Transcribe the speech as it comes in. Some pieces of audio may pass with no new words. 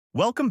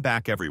Welcome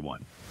back,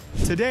 everyone.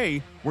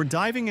 Today, we're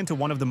diving into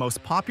one of the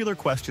most popular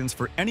questions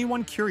for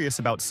anyone curious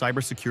about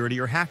cybersecurity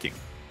or hacking.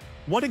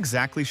 What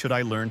exactly should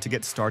I learn to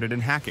get started in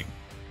hacking?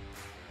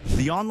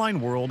 The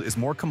online world is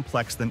more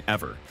complex than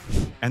ever,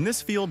 and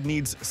this field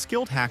needs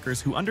skilled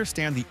hackers who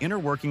understand the inner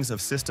workings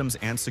of systems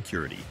and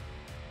security.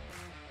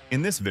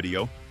 In this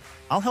video,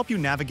 I'll help you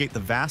navigate the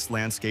vast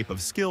landscape of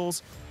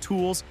skills,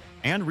 tools,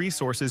 and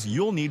resources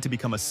you'll need to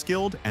become a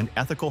skilled and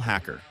ethical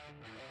hacker.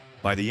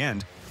 By the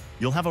end,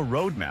 you'll have a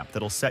roadmap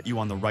that'll set you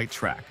on the right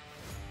track.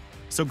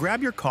 So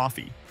grab your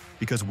coffee,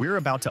 because we're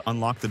about to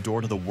unlock the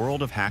door to the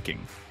world of hacking.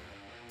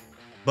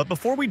 But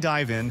before we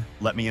dive in,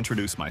 let me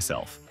introduce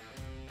myself.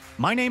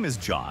 My name is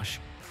Josh,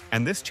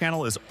 and this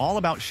channel is all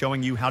about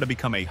showing you how to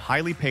become a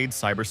highly paid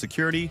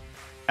cybersecurity,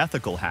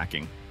 ethical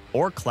hacking,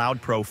 or cloud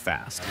pro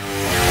fast.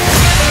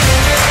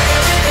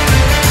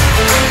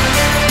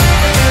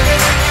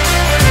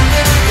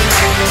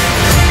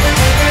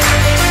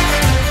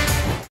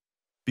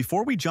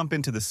 Before we jump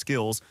into the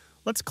skills,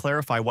 let's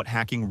clarify what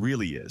hacking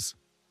really is.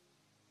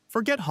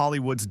 Forget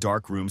Hollywood's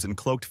dark rooms and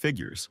cloaked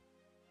figures.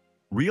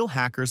 Real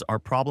hackers are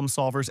problem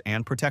solvers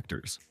and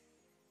protectors.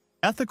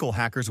 Ethical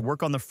hackers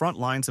work on the front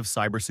lines of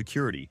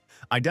cybersecurity,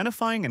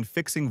 identifying and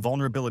fixing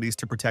vulnerabilities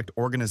to protect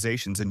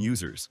organizations and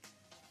users.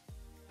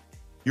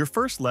 Your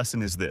first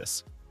lesson is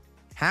this: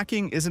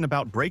 hacking isn't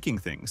about breaking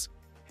things.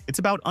 It's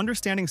about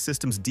understanding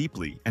systems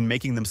deeply and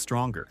making them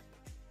stronger.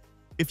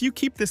 If you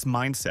keep this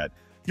mindset,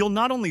 you'll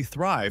not only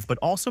thrive but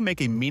also make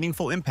a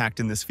meaningful impact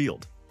in this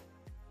field.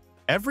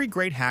 Every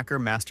great hacker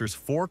masters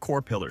 4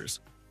 core pillars: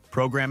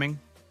 programming,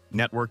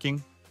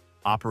 networking,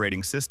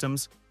 operating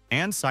systems,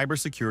 and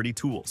cybersecurity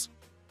tools.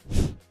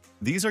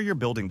 These are your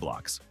building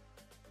blocks.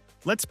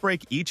 Let's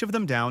break each of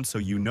them down so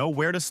you know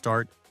where to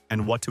start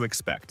and what to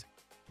expect.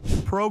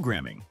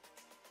 Programming.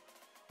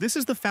 This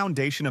is the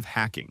foundation of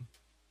hacking.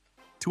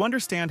 To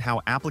understand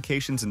how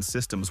applications and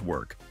systems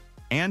work,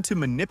 and to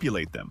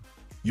manipulate them,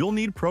 you'll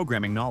need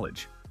programming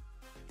knowledge.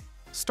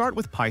 Start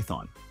with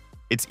Python.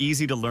 It's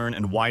easy to learn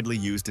and widely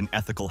used in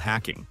ethical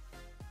hacking.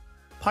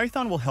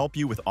 Python will help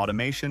you with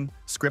automation,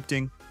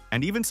 scripting,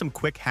 and even some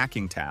quick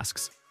hacking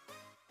tasks.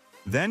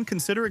 Then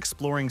consider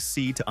exploring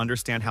C to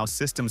understand how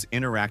systems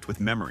interact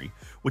with memory,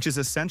 which is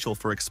essential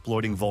for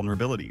exploiting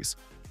vulnerabilities.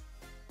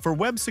 For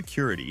web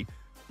security,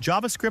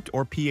 JavaScript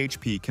or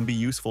PHP can be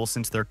useful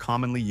since they're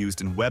commonly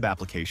used in web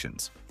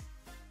applications.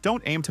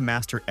 Don't aim to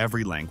master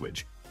every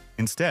language.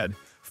 Instead,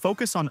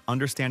 focus on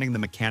understanding the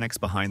mechanics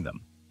behind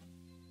them.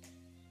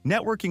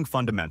 Networking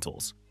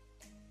fundamentals.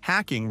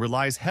 Hacking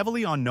relies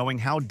heavily on knowing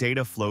how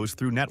data flows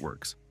through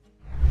networks.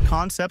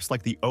 Concepts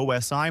like the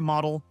OSI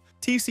model,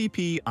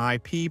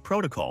 TCP/IP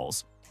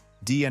protocols,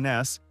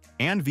 DNS,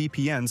 and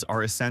VPNs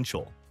are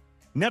essential.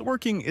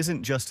 Networking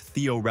isn't just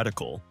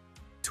theoretical.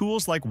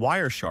 Tools like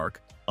Wireshark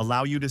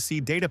allow you to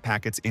see data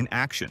packets in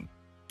action,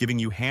 giving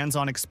you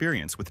hands-on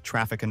experience with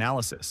traffic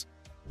analysis.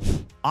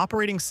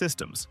 Operating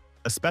systems,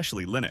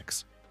 especially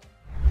Linux.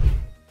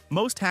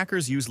 Most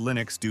hackers use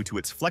Linux due to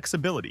its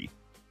flexibility,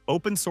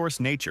 open-source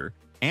nature,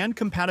 and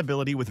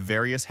compatibility with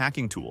various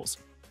hacking tools.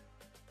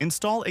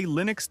 Install a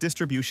Linux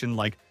distribution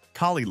like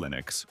Kali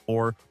Linux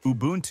or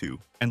Ubuntu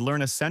and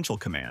learn essential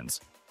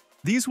commands.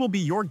 These will be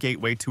your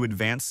gateway to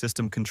advanced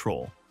system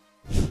control.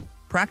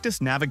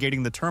 Practice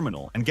navigating the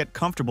terminal and get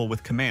comfortable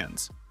with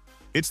commands.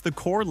 It's the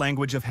core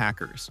language of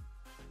hackers.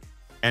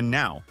 And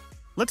now,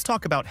 let's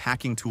talk about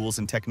hacking tools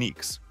and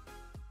techniques.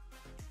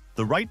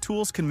 The right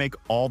tools can make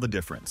all the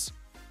difference.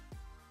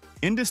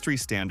 Industry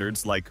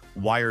standards like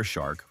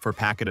Wireshark for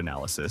packet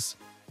analysis,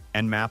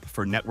 Nmap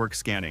for network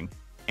scanning,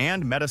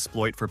 and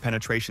Metasploit for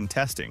penetration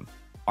testing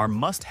are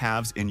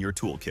must-haves in your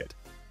toolkit.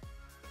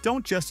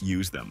 Don't just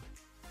use them.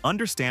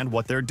 Understand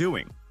what they're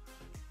doing.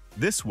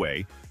 This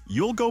way,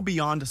 you'll go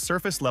beyond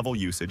surface-level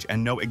usage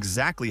and know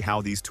exactly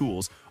how these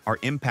tools are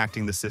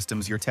impacting the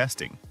systems you're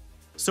testing.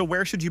 So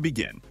where should you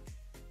begin?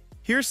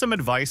 Here's some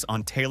advice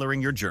on tailoring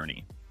your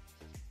journey.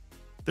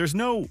 There's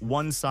no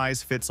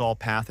one-size-fits-all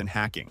path in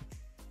hacking.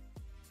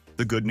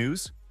 The good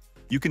news?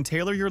 You can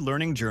tailor your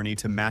learning journey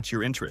to match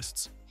your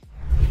interests.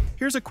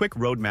 Here's a quick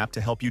roadmap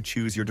to help you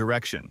choose your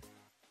direction.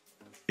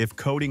 If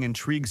coding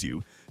intrigues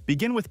you,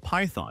 begin with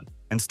Python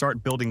and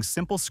start building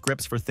simple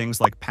scripts for things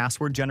like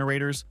password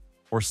generators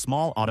or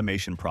small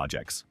automation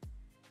projects.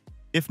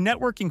 If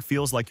networking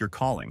feels like your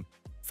calling,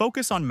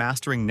 focus on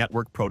mastering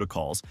network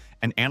protocols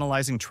and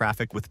analyzing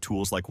traffic with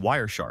tools like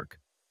Wireshark.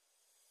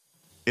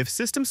 If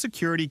system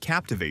security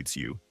captivates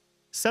you,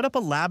 set up a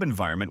lab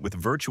environment with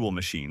virtual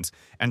machines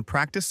and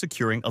practice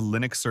securing a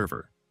Linux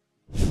server.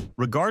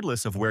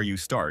 Regardless of where you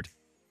start,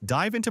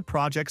 dive into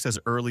projects as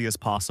early as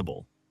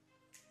possible.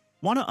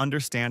 Want to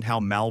understand how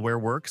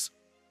malware works?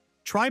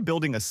 Try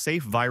building a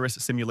safe virus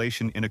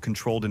simulation in a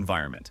controlled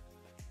environment.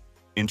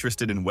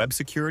 Interested in web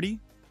security?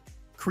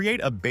 Create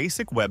a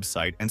basic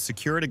website and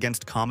secure it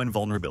against common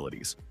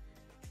vulnerabilities.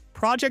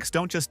 Projects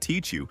don't just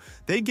teach you,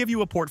 they give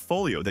you a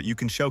portfolio that you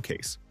can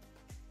showcase.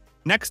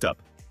 Next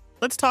up,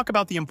 let's talk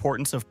about the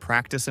importance of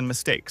practice and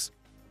mistakes.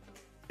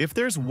 If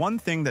there's one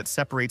thing that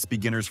separates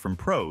beginners from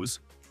pros,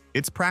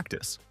 It's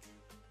practice.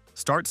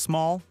 Start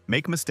small,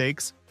 make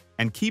mistakes,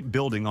 and keep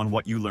building on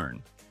what you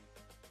learn.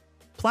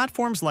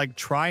 Platforms like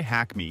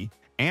TryHackMe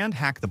and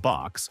Hack the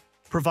Box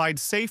provide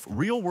safe,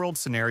 real-world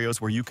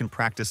scenarios where you can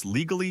practice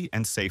legally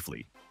and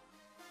safely.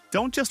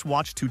 Don't just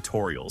watch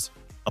tutorials.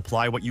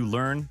 Apply what you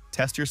learn,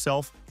 test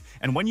yourself,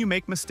 and when you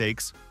make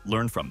mistakes,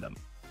 learn from them.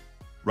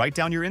 Write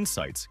down your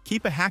insights,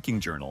 keep a hacking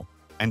journal,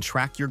 and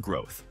track your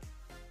growth.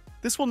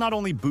 This will not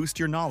only boost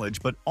your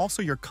knowledge, but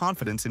also your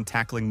confidence in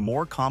tackling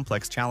more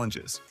complex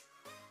challenges.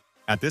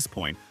 At this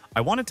point,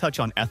 I want to touch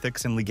on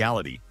ethics and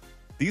legality.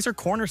 These are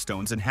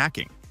cornerstones in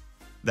hacking.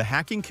 The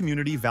hacking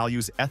community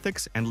values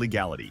ethics and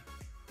legality.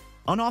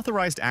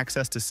 Unauthorized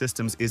access to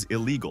systems is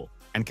illegal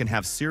and can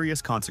have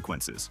serious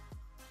consequences.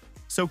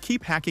 So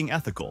keep hacking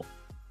ethical.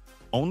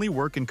 Only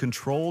work in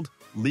controlled,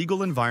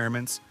 legal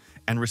environments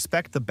and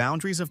respect the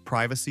boundaries of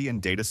privacy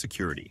and data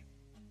security.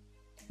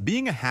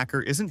 Being a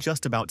hacker isn't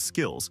just about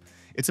skills,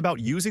 it's about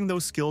using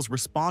those skills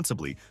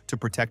responsibly to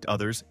protect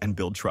others and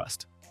build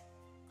trust.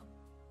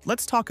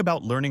 Let's talk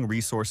about learning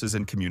resources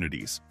and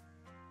communities.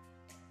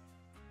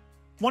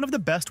 One of the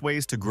best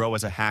ways to grow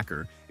as a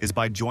hacker is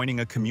by joining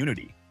a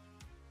community.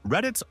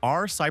 Reddit's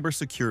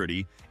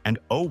Cybersecurity and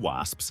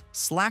OWASP's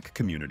Slack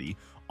community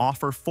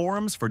offer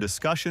forums for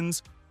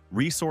discussions,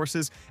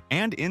 resources,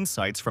 and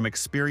insights from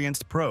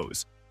experienced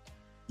pros.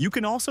 You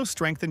can also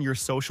strengthen your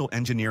social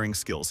engineering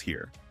skills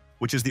here,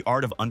 which is the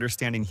art of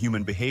understanding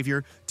human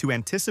behavior to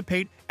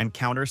anticipate and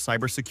counter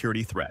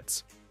cybersecurity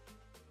threats.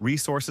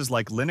 Resources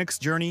like Linux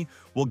Journey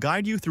will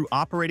guide you through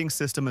operating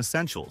system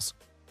essentials,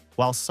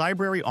 while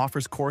Cybrary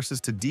offers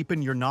courses to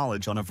deepen your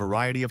knowledge on a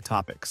variety of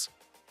topics.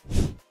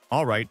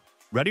 All right,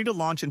 ready to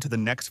launch into the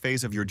next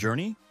phase of your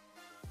journey?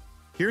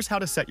 Here's how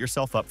to set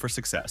yourself up for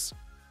success.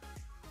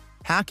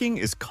 Hacking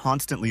is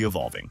constantly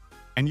evolving,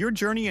 and your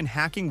journey in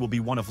hacking will be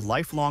one of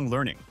lifelong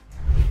learning.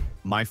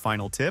 My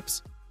final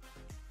tips?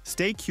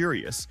 Stay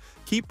curious,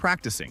 keep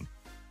practicing,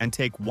 and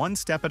take one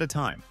step at a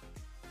time.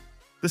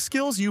 The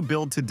skills you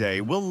build today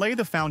will lay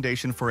the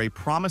foundation for a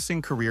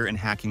promising career in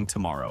hacking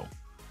tomorrow.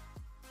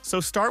 So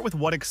start with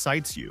what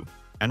excites you,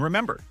 and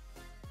remember,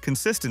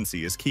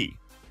 consistency is key.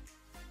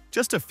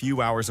 Just a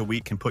few hours a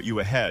week can put you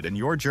ahead, and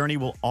your journey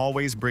will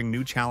always bring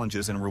new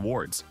challenges and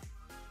rewards.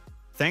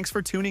 Thanks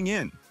for tuning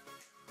in.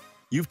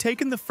 You've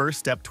taken the first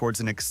step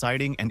towards an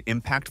exciting and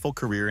impactful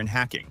career in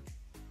hacking.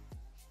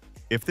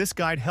 If this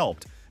guide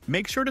helped,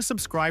 make sure to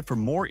subscribe for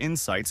more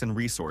insights and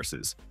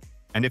resources.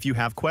 And if you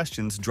have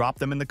questions, drop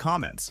them in the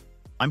comments.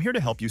 I'm here to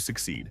help you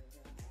succeed.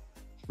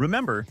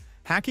 Remember,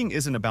 hacking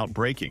isn't about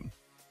breaking.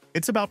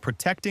 It's about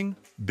protecting,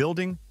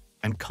 building,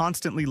 and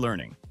constantly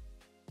learning.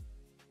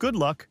 Good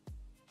luck,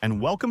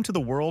 and welcome to the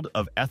world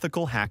of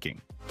ethical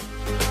hacking.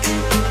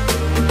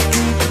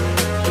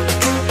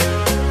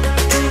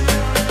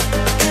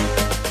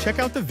 Check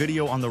out the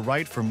video on the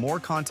right for more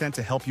content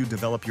to help you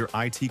develop your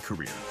IT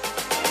career.